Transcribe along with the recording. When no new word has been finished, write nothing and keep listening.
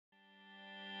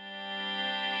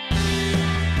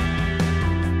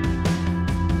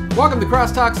Welcome to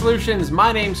Crosstalk Solutions.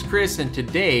 My name's Chris, and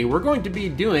today we're going to be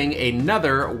doing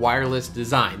another wireless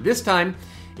design. This time,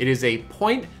 it is a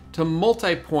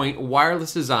point-to-multipoint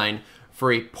wireless design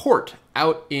for a port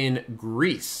out in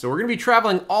Greece. So we're going to be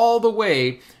traveling all the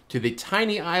way to the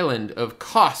tiny island of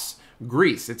Kos,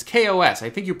 Greece. It's K-O-S. I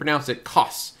think you pronounce it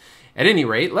Kos. At any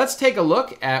rate, let's take a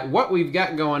look at what we've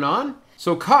got going on.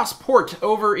 So Kos Port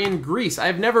over in Greece.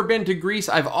 I've never been to Greece.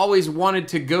 I've always wanted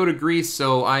to go to Greece,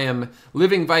 so I am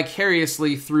living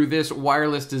vicariously through this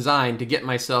wireless design to get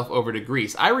myself over to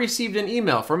Greece. I received an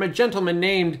email from a gentleman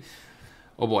named,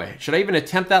 oh boy, should I even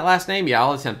attempt that last name? Yeah,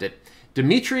 I'll attempt it.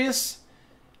 Demetrius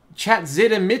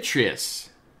Chatzidimitrius.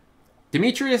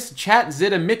 Demetrius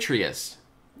Chatzidimitrius.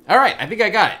 All right, I think I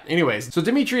got it. Anyways, so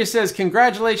Demetrius says,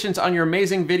 congratulations on your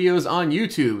amazing videos on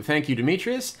YouTube. Thank you,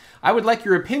 Demetrius. I would like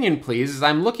your opinion, please, as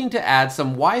I'm looking to add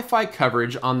some Wi-Fi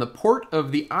coverage on the port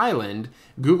of the island,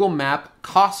 Google Map,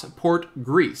 Kos Port,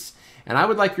 Greece. And I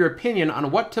would like your opinion on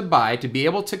what to buy to be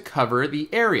able to cover the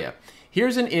area.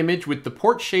 Here's an image with the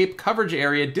port shape, coverage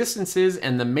area, distances,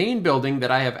 and the main building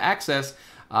that I have access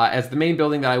as the main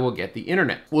building that I will get the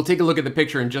internet. We'll take a look at the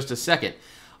picture in just a second.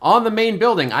 On the main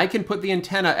building, I can put the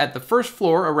antenna at the first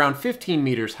floor around 15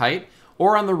 meters height,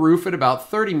 or on the roof at about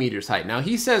 30 meters height. Now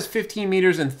he says 15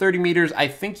 meters and 30 meters. I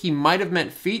think he might have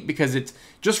meant feet because it's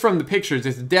just from the pictures,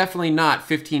 it's definitely not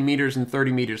 15 meters and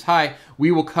 30 meters high.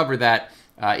 We will cover that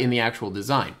in the actual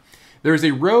design. There's a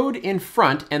road in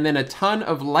front and then a ton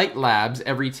of light labs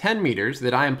every 10 meters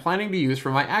that I am planning to use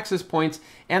for my access points,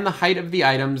 and the height of the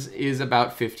items is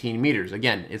about 15 meters.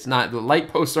 Again, it's not, the light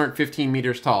posts aren't 15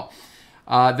 meters tall.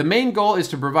 The main goal is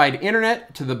to provide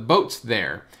internet to the boats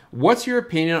there. What's your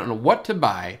opinion on what to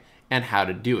buy and how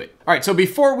to do it? All right, so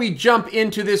before we jump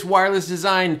into this wireless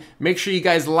design, make sure you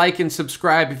guys like and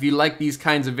subscribe if you like these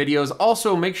kinds of videos.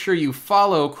 Also, make sure you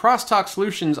follow Crosstalk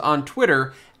Solutions on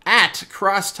Twitter at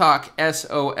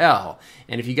CrosstalkSOL.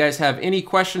 And if you guys have any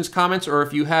questions, comments, or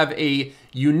if you have a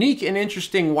unique and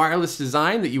interesting wireless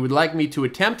design that you would like me to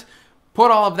attempt, put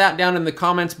all of that down in the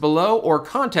comments below or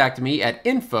contact me at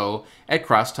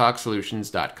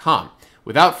info@crosstalksolutions.com.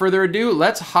 Without further ado,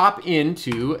 let's hop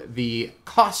into the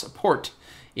Kos Port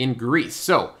in Greece.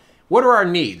 So, what are our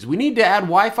needs? We need to add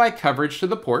Wi-Fi coverage to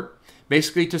the port,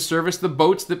 basically to service the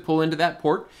boats that pull into that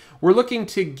port. We're looking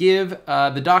to give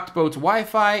the docked boats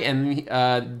Wi-Fi,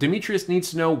 and Demetrius needs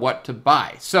to know what to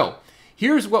buy. So,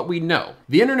 here's what we know.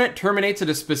 The internet terminates at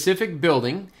a specific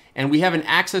building, and we have an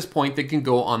access point that can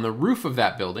go on the roof of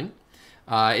that building.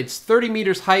 It's 30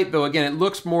 meters height, though again, it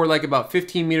looks more like about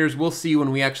 15 meters. We'll see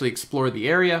when we actually explore the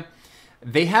area.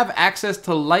 They have access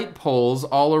to light poles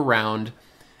all around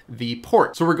the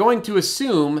port. So we're going to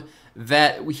assume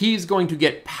that he's going to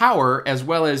get power as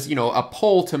well as, you know, a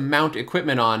pole to mount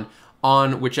equipment on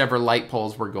whichever light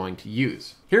poles we're going to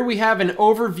use. Here we have an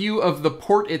overview of the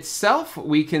port itself.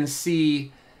 We can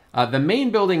see the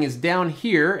main building is down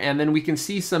here, and then we can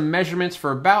see some measurements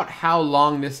for about how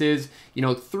long this is. You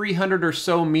know, 300 or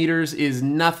so meters is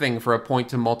nothing for a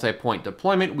point-to-multipoint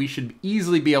deployment. We should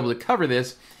easily be able to cover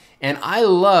this, and I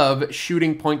love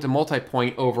shooting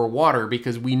point-to-multipoint over water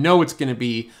because we know it's going to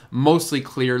be mostly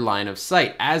clear line of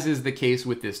sight, as is the case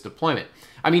with this deployment.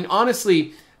 I mean,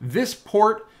 honestly, this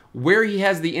port, where he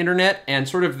has the internet and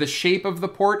sort of the shape of the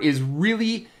port, is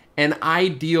really an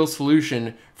ideal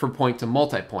solution for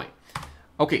point-to-multipoint.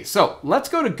 Okay, so let's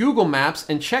go to Google Maps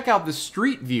and check out the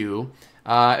street view.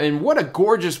 And what a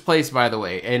gorgeous place, by the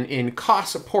way, in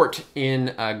Kos Port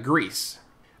in Greece.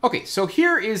 Okay, so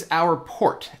here is our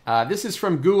port. This is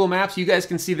from Google Maps. You guys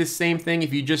can see the same thing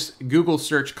if you just Google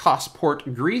search Kos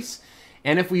Port, Greece.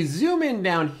 And if we zoom in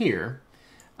down here,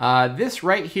 this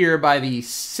right here by the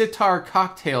Sitar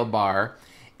cocktail bar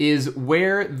is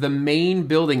where the main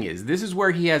building is. This is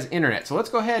where he has internet. So let's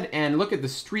go ahead and look at the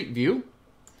street view.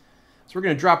 So we're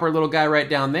gonna drop our little guy right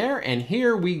down there, and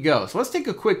here we go. So let's take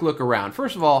a quick look around.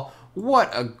 First of all,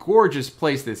 what a gorgeous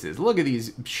place this is. Look at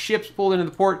these ships pulled into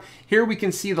the port. Here we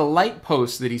can see the light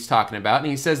posts that he's talking about, and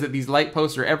he says that these light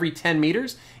posts are every 10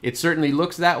 meters. It certainly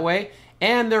looks that way,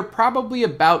 and they're probably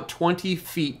about 20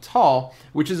 feet tall,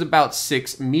 which is about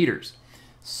 6 meters.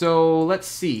 So let's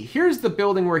see. Here's the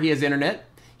building where he has internet.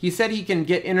 He said he can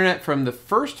get internet from the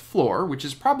first floor, which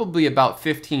is probably about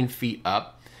 15 feet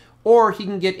up, or he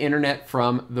can get internet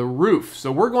from the roof.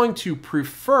 So we're going to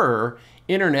prefer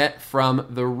internet from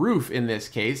the roof in this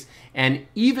case, and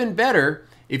even better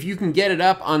if you can get it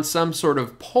up on some sort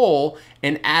of pole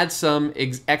and add some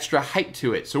extra height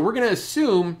to it. So we're going to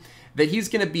assume that he's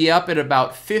going to be up at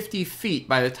about 50 feet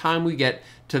by the time we get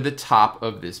to the top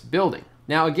of this building.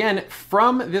 Now again,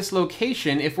 from this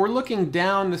location, if we're looking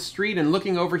down the street and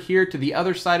looking over here to the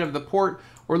other side of the port,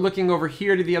 or looking over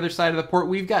here to the other side of the port,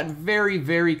 we've got very,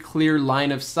 very clear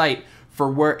line of sight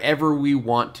for wherever we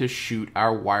want to shoot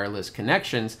our wireless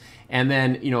connections. And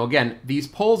then, again, these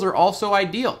poles are also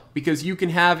ideal because you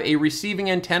can have a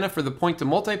receiving antenna for the point to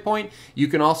multipoint. You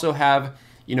can also have,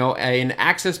 an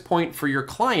access point for your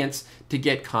clients to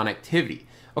get connectivity.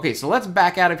 Okay, so let's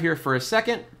back out of here for a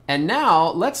second. And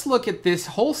now let's look at this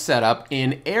whole setup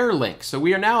in AirLink. So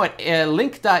we are now at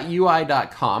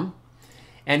link.ui.com.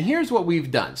 And here's what we've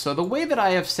done. So the way that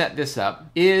I have set this up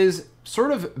is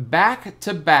sort of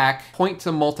back-to-back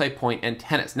point-to-multipoint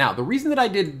antennas. Now, the reason that I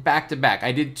did back-to-back,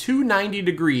 I did two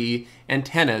 90-degree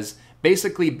antennas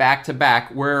basically back-to-back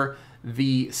where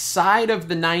the side of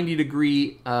the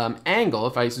 90-degree angle,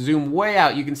 if I zoom way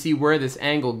out, you can see where this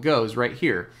angle goes right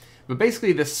here. But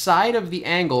basically the side of the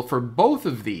angle for both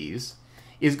of these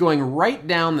is going right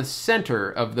down the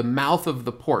center of the mouth of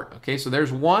the port. Okay, so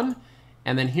there's one,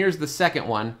 and then here's the second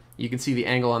one. You can see the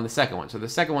angle on the second one. So the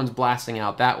second one's blasting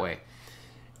out that way.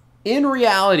 In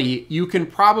reality, you can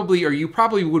probably, or you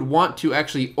probably would want to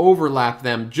actually overlap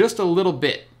them just a little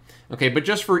bit. Okay, but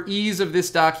just for ease of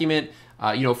this document,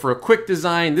 for a quick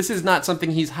design, this is not something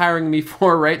he's hiring me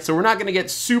for, right? So we're not going to get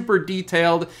super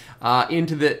detailed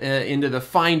into the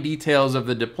fine details of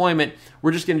the deployment.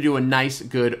 We're just going to do a nice,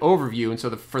 good overview. And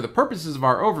so for the purposes of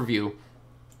our overview,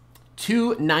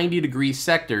 two 90-degree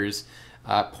sectors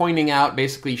pointing out,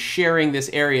 basically sharing this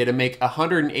area to make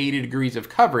 180 degrees of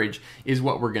coverage is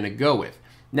what we're going to go with.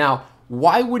 Now,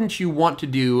 why wouldn't you want to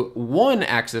do one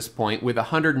access point with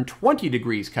 120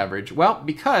 degrees coverage? Well,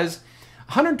 because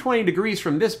 120 degrees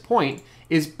from this point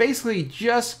is basically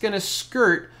just going to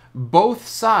skirt both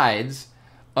sides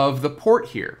of the port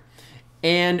here.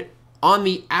 And on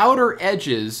the outer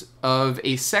edges of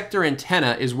a sector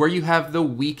antenna is where you have the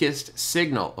weakest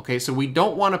signal. Okay, so we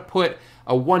don't want to put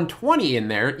a 120 in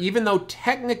there, even though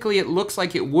technically it looks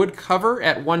like it would cover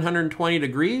at 120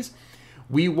 degrees.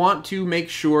 We want to make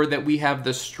sure that we have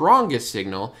the strongest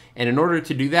signal, and in order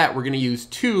to do that, we're going to use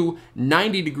two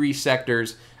 90-degree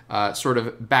sectors sort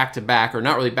of back-to-back, or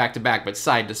not really back-to-back, but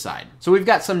side-to-side. So we've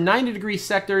got some 90-degree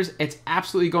sectors. It's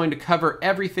absolutely going to cover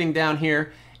everything down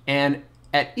here, and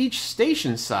at each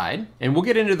station side, and we'll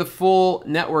get into the full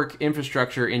network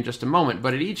infrastructure in just a moment,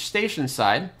 but at each station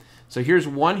side, so here's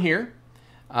one here,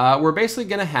 we're basically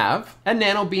going to have a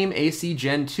NanoBeam AC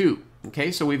Gen 2.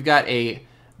 Okay, so we've got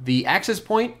the access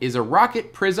point is a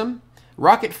Rocket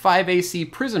 5 AC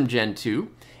Prism Gen 2,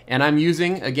 and I'm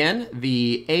using, again,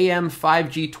 the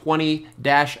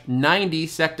AM5G20-90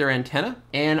 sector antenna.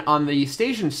 And on the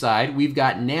station side, we've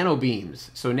got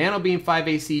NanoBeams. So NanoBeam 5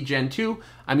 AC Gen 2,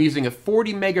 I'm using a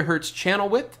 40 megahertz channel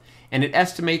width, and it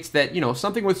estimates that,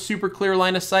 something with super clear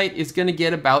line of sight is going to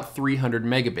get about 300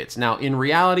 megabits. Now, in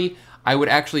reality, I would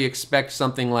actually expect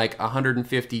something like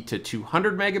 150 to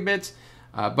 200 megabits,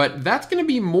 but that's going to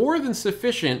be more than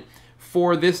sufficient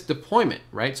for this deployment,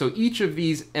 right? So each of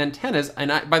these antennas,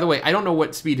 and by the way, I don't know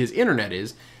what speed his internet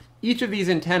is, each of these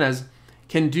antennas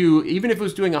can do, even if it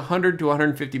was doing 100 to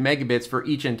 150 megabits for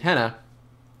each antenna,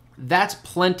 that's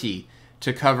plenty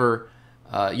to cover,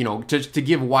 to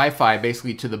give Wi-Fi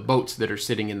basically to the boats that are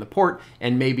sitting in the port,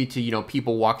 and maybe to,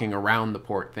 people walking around the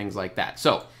port, things like that.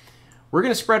 So we're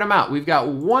going to spread them out. We've got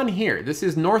one here. This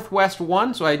is Northwest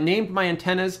 1, so I named my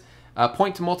antennas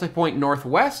point to multipoint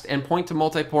northwest and point to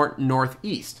multipoint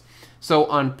northeast. So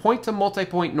on point to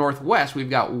multipoint northwest, we've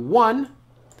got 1,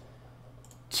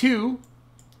 2,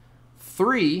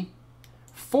 3,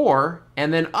 4,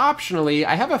 and then optionally,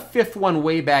 I have a fifth one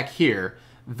way back here.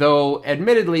 Though,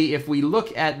 admittedly, if we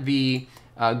look at the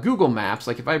Google Maps,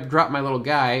 like if I drop my little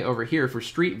guy over here for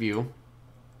Street View,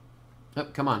 oh,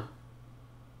 come on.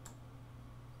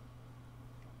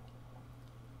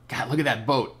 God, look at that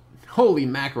boat. Holy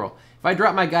mackerel. If I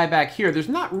drop my guy back here, there's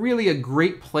not really a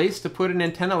great place to put an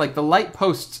antenna. Like the light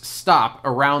posts stop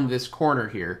around this corner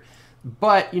here.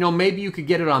 But, maybe you could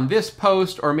get it on this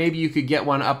post, or maybe you could get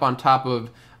one up on top of,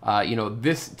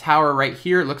 this tower right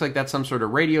here. It looks like that's some sort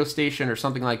of radio station or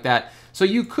something like that. So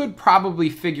you could probably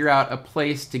figure out a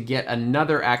place to get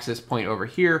another access point over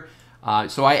here.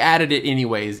 So I added it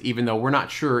anyways, even though we're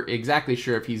not exactly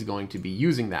sure if he's going to be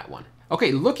using that one.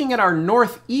 Okay, looking at our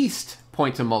northeast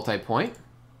point to multipoint,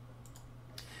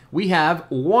 we have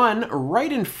one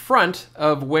right in front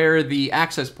of where the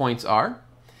access points are.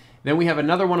 Then we have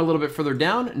another one a little bit further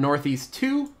down, northeast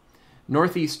 2,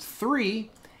 northeast 3,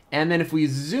 and then if we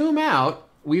zoom out,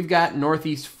 we've got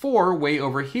northeast 4 way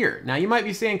over here. Now you might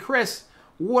be saying, Chris,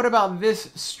 what about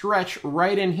this stretch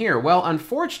right in here? Well,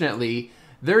 unfortunately,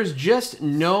 there's just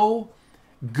no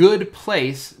good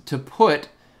place to put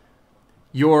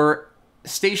your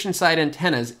station side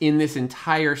antennas in this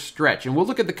entire stretch. And we'll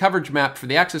look at the coverage map for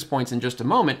the access points in just a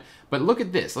moment, but look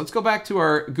at this. Let's go back to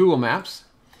our Google Maps.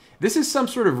 This is some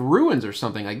sort of ruins or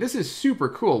something. Like, this is super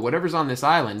cool. Whatever's on this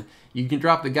island, you can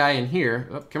drop the guy in here.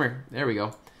 Oh, come here. There we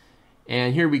go.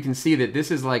 And here we can see that this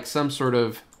is like some sort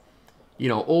of, you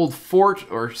know, old fort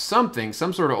or something,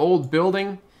 some sort of old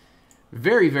building.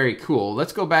 Very, very cool.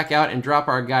 Let's go back out and drop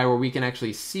our guy where we can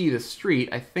actually see the street.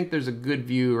 I think there's a good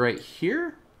view right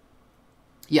here.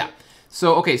 Yeah.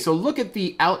 So, okay, so look at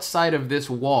the outside of this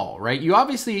wall, right? You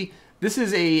obviously, this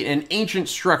is an ancient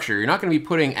structure. You're not going to be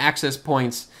putting access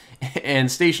points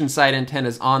and station side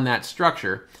antennas on that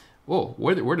structure. Whoa,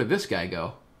 where did this guy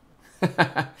go?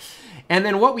 And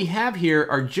then what we have here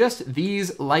are just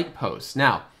these light posts.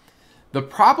 Now, the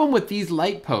problem with these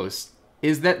light posts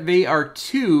is that they are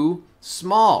too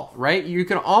small, right? You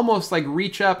can almost like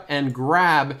reach up and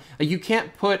grab. You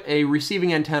can't put a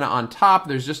receiving antenna on top.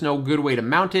 There's just no good way to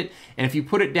mount it. And if you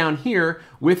put it down here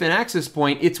with an access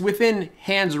point, it's within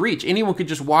hand's reach. Anyone could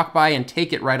just walk by and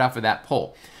take it right off of that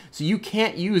pole. So you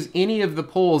can't use any of the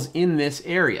poles in this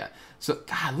area. So,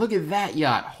 God, look at that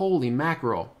yacht. Holy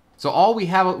mackerel. So all we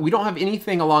don't have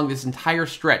anything along this entire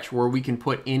stretch where we can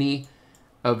put any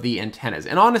of the antennas.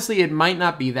 And honestly, it might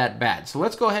not be that bad. So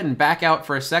let's go ahead and back out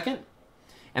for a second.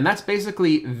 And that's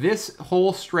basically this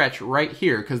whole stretch right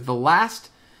here, because the last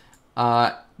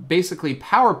basically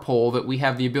power pole that we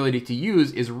have the ability to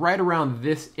use is right around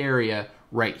this area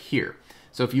right here.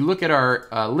 So if you look at our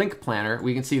link planner,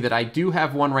 we can see that I do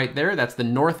have one right there. That's the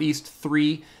Northeast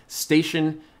 3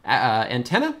 station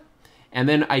antenna. And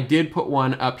then I did put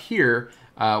one up here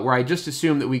where I just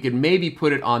assumed that we could maybe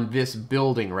put it on this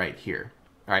building right here.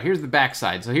 All right, here's the back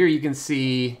side. So here you can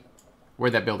see where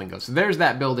that building goes. So there's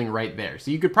that building right there.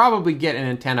 So you could probably get an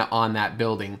antenna on that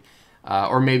building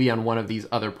or maybe on one of these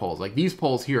other poles. Like, these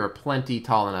poles here are plenty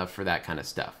tall enough for that kind of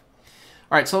stuff.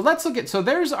 All right, so let's look at, so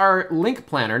there's our link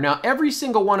planner. Now, every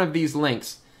single one of these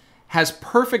links has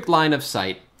perfect line of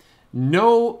sight,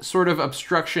 no sort of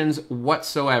obstructions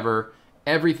whatsoever.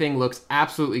 Everything looks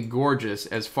absolutely gorgeous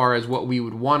as far as what we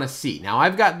would want to see. Now,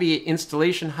 I've got the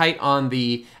installation height on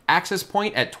the access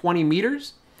point at 20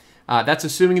 meters. That's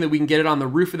assuming that we can get it on the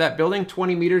roof of that building.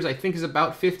 20 meters, I think, is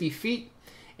about 50 feet.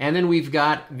 And then we've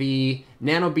got the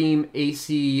NanoBeam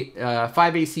AC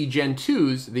 5AC Gen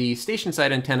 2s, the station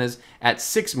side antennas, at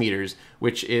 6 meters,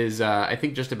 which is, I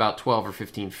think, just about 12 or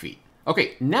 15 feet.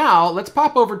 Okay, now let's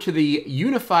pop over to the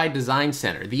Unified Design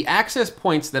Center. The access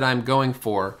points that I'm going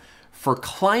for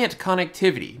client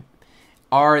connectivity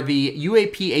are the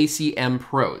UAP ACM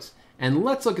Pros. And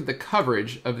let's look at the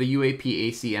coverage of the UAP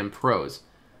ACM Pros.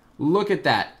 Look at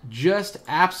that, just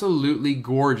absolutely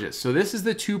gorgeous. So this is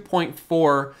the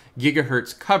 2.4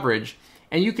 gigahertz coverage,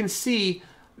 and you can see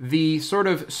the sort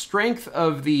of strength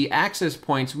of the access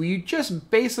points. We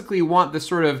just basically want the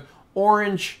sort of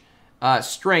orange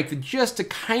strength just to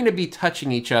kind of be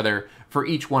touching each other for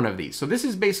each one of these. So this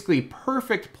is basically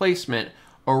perfect placement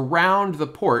around the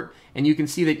port, and you can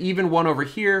see that even one over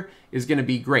here is going to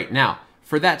be great. Now,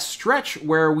 for that stretch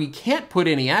where we can't put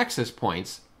any access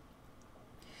points,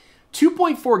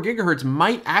 2.4 gigahertz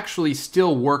might actually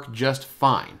still work just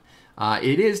fine.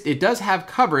 It does have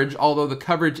coverage, although the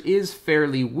coverage is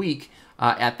fairly weak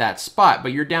at that spot.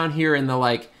 But you're down here in the,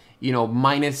 like, you know,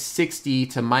 minus 60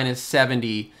 to minus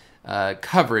 70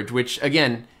 coverage, which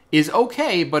again is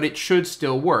okay, but it should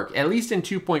still work, at least in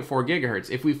 2.4 gigahertz.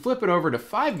 If we flip it over to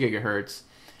 5 gigahertz,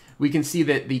 we can see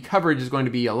that the coverage is going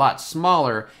to be a lot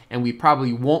smaller, and we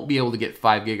probably won't be able to get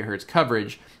 5 gigahertz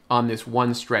coverage on this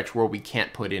one stretch where we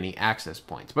can't put any access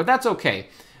points. But that's okay.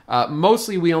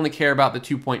 Mostly we only care about the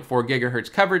 2.4 gigahertz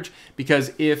coverage,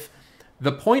 because if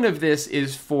the point of this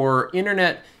is for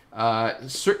internet,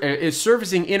 is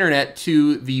servicing internet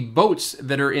to the boats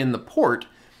that are in the port,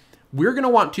 we're going to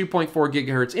want 2.4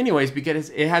 gigahertz anyways, because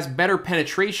it has better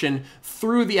penetration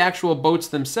through the actual boats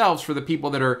themselves for the people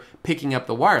that are picking up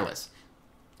the wireless.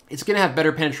 It's going to have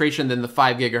better penetration than the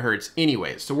 5 gigahertz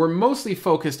anyways. So we're mostly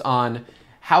focused on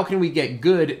how can we get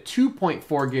good 2.4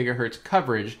 gigahertz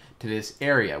coverage to this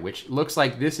area, which looks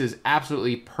like this is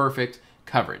absolutely perfect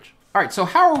coverage. All right, so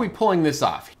how are we pulling this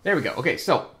off? There we go. Okay,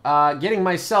 so getting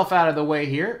myself out of the way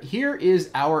here. Here is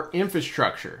our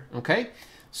infrastructure, okay?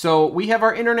 So we have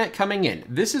our internet coming in.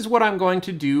 This is what I'm going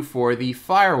to do for the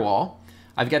firewall.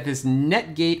 I've got this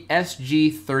Netgate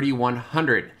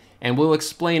SG3100, and we'll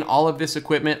explain all of this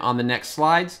equipment on the next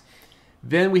slides.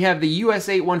 Then we have the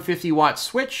US8 150 watt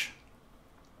switch,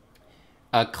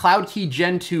 a CloudKey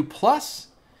Gen 2 Plus.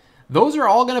 Those are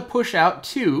all going to push out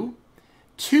to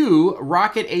two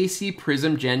Rocket AC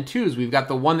Prism Gen 2s. We've got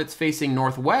the one that's facing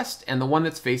northwest and the one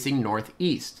that's facing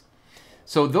northeast.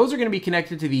 So those are going to be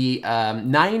connected to the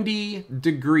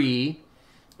 90-degree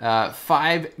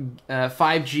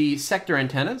 5G sector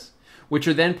antennas, which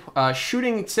are then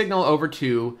shooting signal over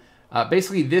to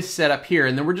basically this setup here.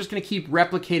 And then we're just going to keep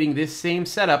replicating this same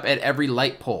setup at every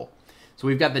light pole. So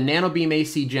we've got the NanoBeam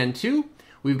AC Gen 2,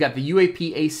 we've got the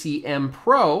UAP AC-M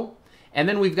Pro, and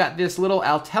then we've got this little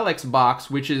Altelix box,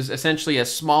 which is essentially a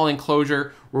small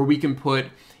enclosure where we can put,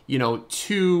 you know,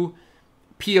 2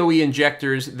 PoE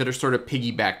injectors that are sort of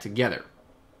piggybacked together.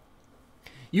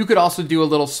 You could also do a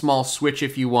little small switch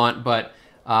if you want, but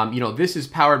you know, this is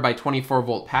powered by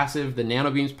 24-volt passive, the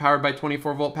NanoBeam's powered by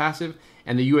 24-volt passive,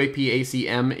 and the UAP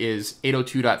AC-M is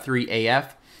 802.3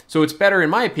 AF. So it's better,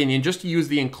 in my opinion, just to use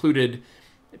the included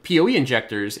PoE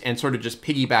injectors and sort of just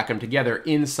piggyback them together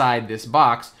inside this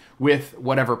box with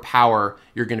whatever power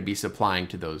you're going to be supplying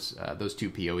to those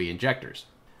 2 PoE injectors.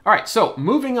 All right, so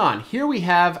moving on. Here we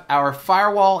have our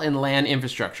firewall and LAN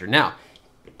infrastructure. Now,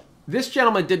 this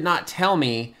gentleman did not tell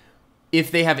me if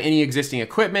they have any existing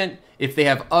equipment, if they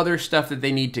have other stuff that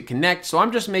they need to connect. So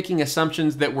I'm just making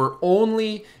assumptions that we're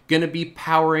only going to be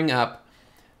powering up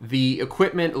the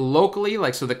equipment locally,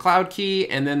 like so the Cloud Key,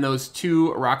 and then those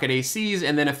 2 Rocket ACs,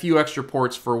 and then a few extra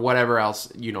ports for whatever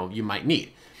else, you know, you might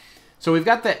need. So we've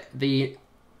got the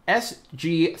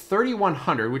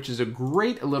SG3100, which is a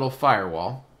great little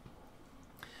firewall.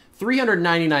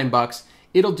 $399.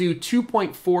 It'll do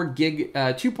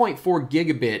 2.4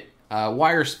 gigabit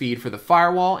wire speed for the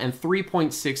firewall and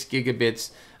 3.6 gigabits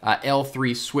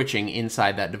L3 switching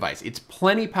inside that device. It's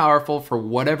plenty powerful for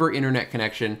whatever internet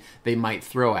connection they might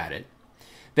throw at it.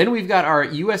 Then we've got our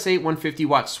US8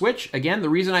 150-watt switch. Again, the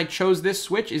reason I chose this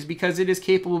switch is because it is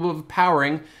capable of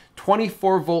powering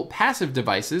 24-volt passive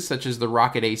devices, such as the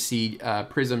Rocket AC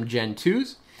Prism Gen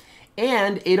 2s,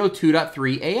 and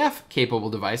 802.3 AF capable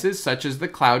devices, such as the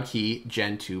Cloud Key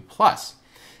Gen 2 Plus.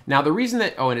 Now, the reason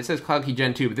that, and it says Cloud Key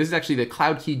Gen 2, but this is actually the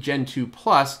Cloud Key Gen 2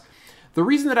 Plus. The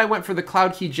reason that I went for the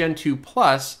Cloud Key Gen 2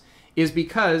 Plus is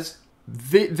because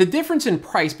the difference in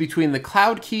price between the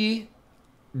Cloud Key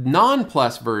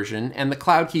non-Plus version and the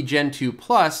Cloud Key Gen 2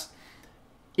 Plus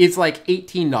is like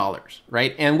 $18,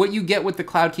 right? And what you get with the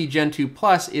Cloud Key Gen 2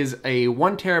 Plus is a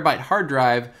 1 terabyte hard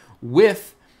drive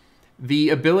with the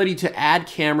ability to add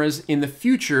cameras in the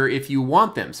future if you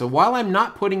want them. So while I'm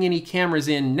not putting any cameras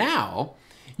in now,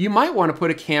 you might want to put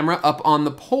a camera up on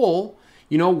the pole,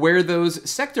 you know, where those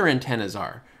sector antennas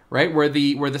are, right? Where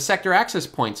the sector access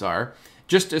points are,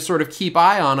 just to sort of keep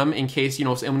eye on them in case, you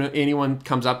know, anyone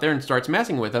comes up there and starts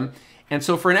messing with them. And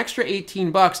so for an extra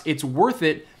 $18, it's worth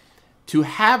it to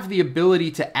have the ability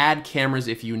to add cameras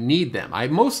if you need them. I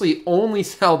mostly only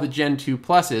sell the Gen 2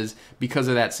 Pluses because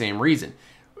of that same reason.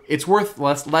 It's worth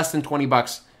less than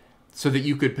 $20 so that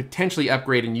you could potentially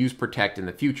upgrade and use Protect in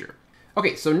the future.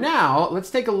 Okay, so now let's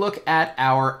take a look at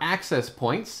our access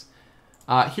points.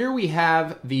 Here we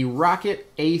have the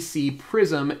Rocket AC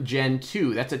Prism Gen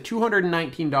 2. That's a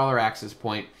 $219 access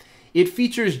point. It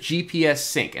features GPS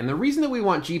sync. And the reason that we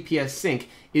want GPS sync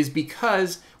is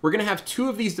because we're going to have 2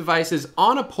 of these devices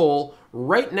on a pole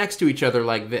right next to each other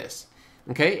like this.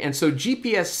 Okay, and so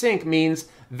GPS sync means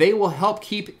they will help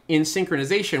keep in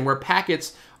synchronization where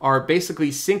packets are basically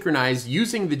synchronized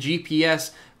using the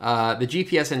GPS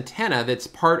antenna that's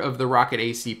part of the Rocket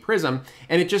AC Prism,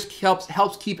 and it just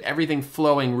helps keep everything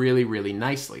flowing really, really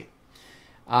nicely.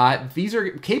 These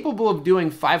are capable of doing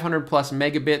 500 plus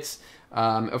megabits.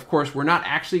 Of course, we're not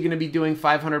actually going to be doing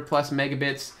 500 plus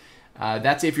megabits.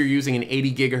 That's if you're using an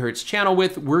 80 gigahertz channel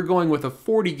width. We're going with a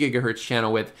 40 gigahertz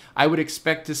channel width. I would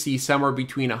expect to see somewhere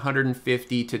between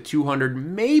 150 to 200,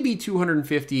 maybe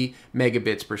 250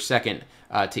 megabits per second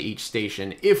to each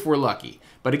station, if we're lucky.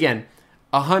 But again,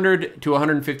 100 to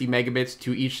 150 megabits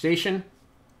to each station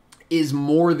is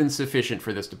more than sufficient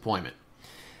for this deployment.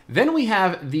 Then we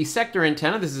have the sector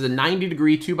antenna. This is a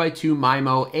 90-degree 2x2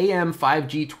 MIMO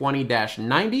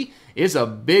AM5G20-90. It's a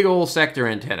big old sector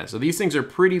antenna. So these things are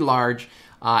pretty large.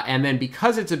 And then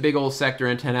because it's a big old sector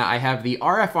antenna, I have the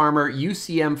RF Armor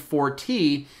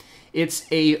UCM4T. It's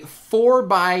a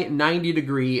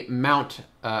 4x90-degree mount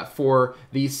for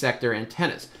these sector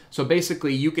antennas. So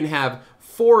basically you can have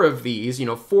 4 of these,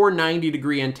 4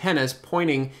 90-degree antennas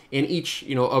pointing in each,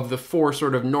 of the 4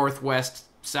 sort of northwest,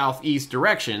 southeast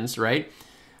directions, right?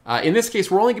 In this case,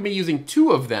 we're only going to be using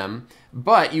 2 of them,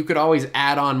 but you could always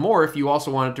add on more if you also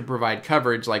wanted to provide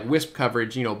coverage, like WISP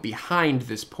coverage, behind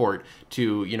this port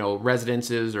to,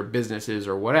 residences or businesses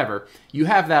or whatever. You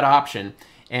have that option,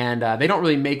 and they don't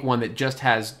really make one that just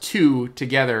has 2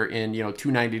 together in,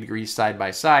 290 degrees side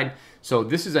by side. So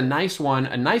this is a nice one,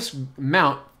 a nice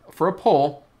mount for a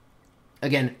pole.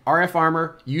 Again, RF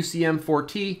Armor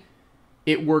UCM4T,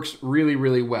 it works really,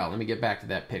 really well. Let me get back to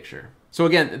that picture. So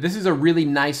again, this is a really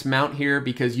nice mount here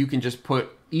because you can just put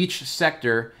each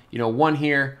sector, you know, one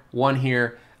here,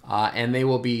 and they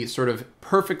will be sort of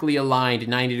perfectly aligned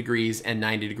 90 degrees and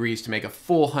 90 degrees to make a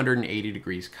full 180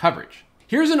 degrees coverage.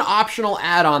 Here's an optional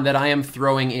add-on that I am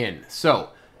throwing in. So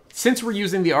since we're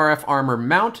using the RF Armor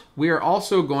mount, we are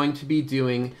also going to be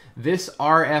doing this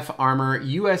RF Armor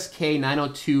USK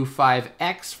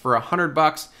 9025X for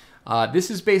 $100.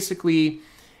 This is basically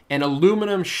an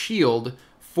aluminum shield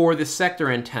for the sector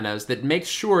antennas that makes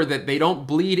sure that they don't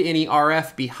bleed any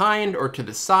RF behind or to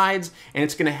the sides, and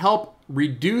it's going to help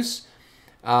reduce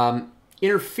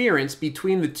interference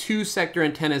between the two sector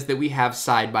antennas that we have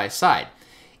side by side.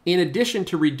 In addition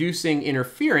to reducing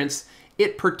interference,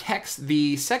 it protects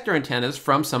the sector antennas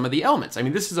from some of the elements. I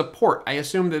mean, this is a port. I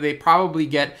assume that they probably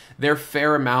get their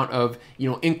fair amount of, you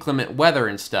know, inclement weather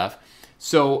and stuff.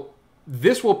 So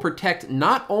this will protect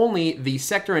not only the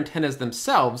sector antennas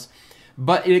themselves,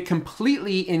 but it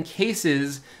completely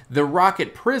encases the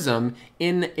rocket prism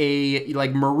in a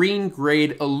like marine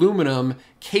grade aluminum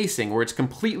casing where it's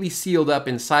completely sealed up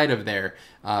inside of there,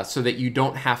 so that you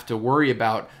don't have to worry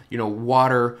about, you know,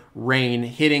 water, rain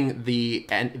hitting the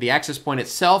access point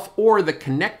itself or the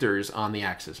connectors on the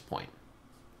access point.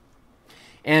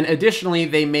 And additionally,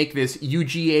 they make this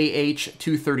UGAH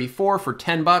 234 for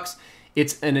 $10.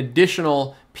 It's an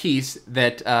additional piece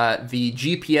that the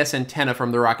GPS antenna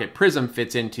from the rocket prism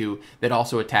fits into that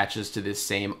also attaches to this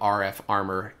same RF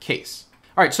Armor case.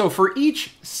 All right, so for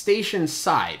each station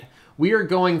side, we are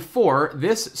going for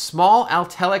this small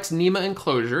Altelex NEMA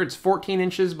enclosure. It's 14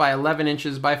 inches by 11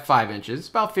 inches by 5 inches. It's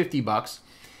about $50.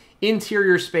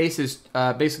 Interior space is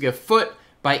basically a foot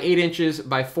by 8 inches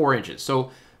by 4 inches.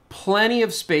 So plenty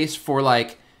of space for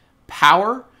like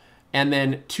power, and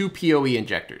then 2 PoE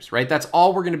injectors, right? That's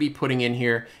all we're going to be putting in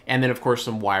here, and then of course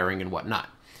some wiring and whatnot.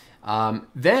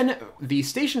 Then the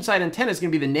station side antenna is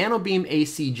going to be the NanoBeam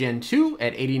AC Gen 2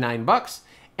 at $89,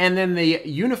 and then the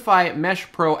Unify Mesh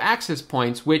Pro access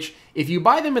points, which if you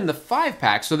buy them in the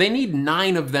 5-pack, so they need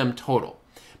 9 of them total.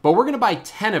 But we're going to buy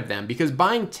 10 of them because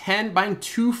buying 2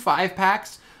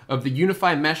 5-packs of the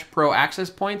Unify Mesh Pro access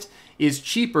points is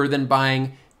cheaper than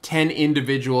buying 10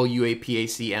 individual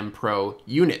UAPAC-M Pro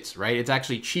units, right? It's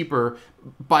actually cheaper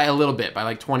by a little bit, by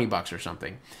like $20 or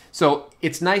something. So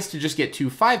it's nice to just get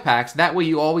 2 5-packs. That way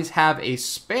you always have a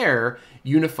spare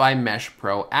Unify Mesh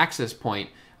Pro access point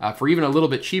for even a little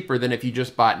bit cheaper than if you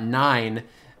just bought 9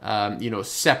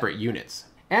 separate units.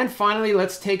 And finally,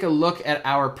 let's take a look at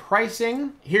our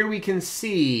pricing. Here we can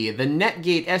see the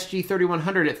Netgate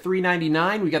SG3100 at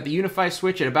 $399. We got the Unify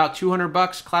switch at about $200.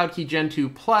 CloudKey Gen 2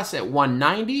 Plus at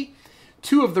 $190.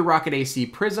 2 of the Rocket AC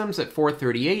prisms at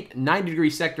 $438. 90-degree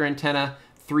sector antenna,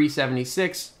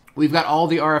 $376. We've got all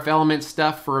the RF element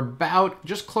stuff for about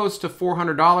just close to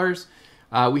 $400.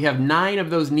 We have 9 of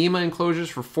those NEMA enclosures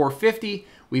for $450.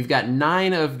 We've got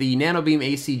 9 of the NanoBeam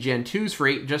AC Gen 2s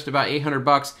for just about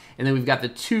 $800, and then we've got the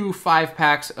 2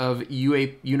 5-packs of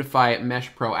Unify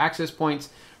Mesh Pro access points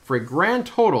for a grand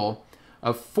total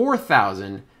of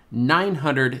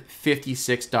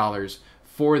 $4,956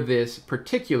 for this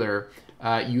particular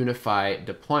Unify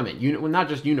deployment. Well, not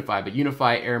just Unify, but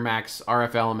Unify, AirMax,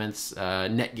 RF Elements,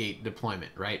 Netgate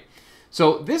deployment, right?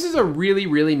 So this is a really,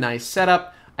 really nice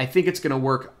setup. I think it's going to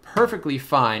work perfectly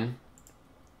fine.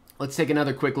 Let's take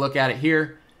another quick look at it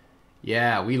here.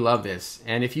 Yeah, we love this.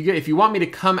 And if you want me to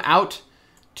come out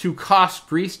to Kos,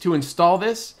 Greece to install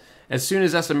this, as soon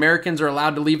as us Americans are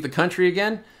allowed to leave the country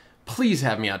again, please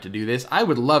have me out to do this. I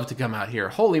would love to come out here.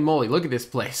 Holy moly, look at this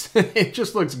place. It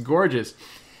just looks gorgeous.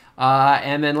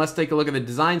 And then let's take a look at the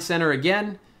design center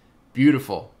again.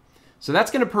 Beautiful. So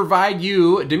that's going to provide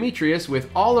you, Demetrius,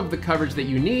 with all of the coverage that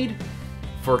you need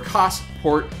for Kos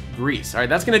Port, Greece. All right,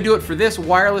 that's going to do it for this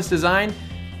wireless design.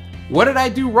 What did I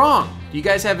do wrong? Do you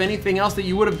guys have anything else that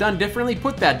you would have done differently?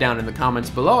 Put that down in the comments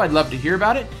below. I'd love to hear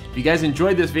about it. If you guys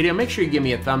enjoyed this video, make sure you give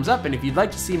me a thumbs up. And if you'd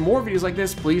like to see more videos like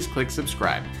this, please click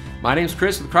subscribe. My name's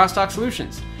Chris with Crosstalk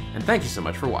Solutions, and thank you so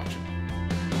much for watching.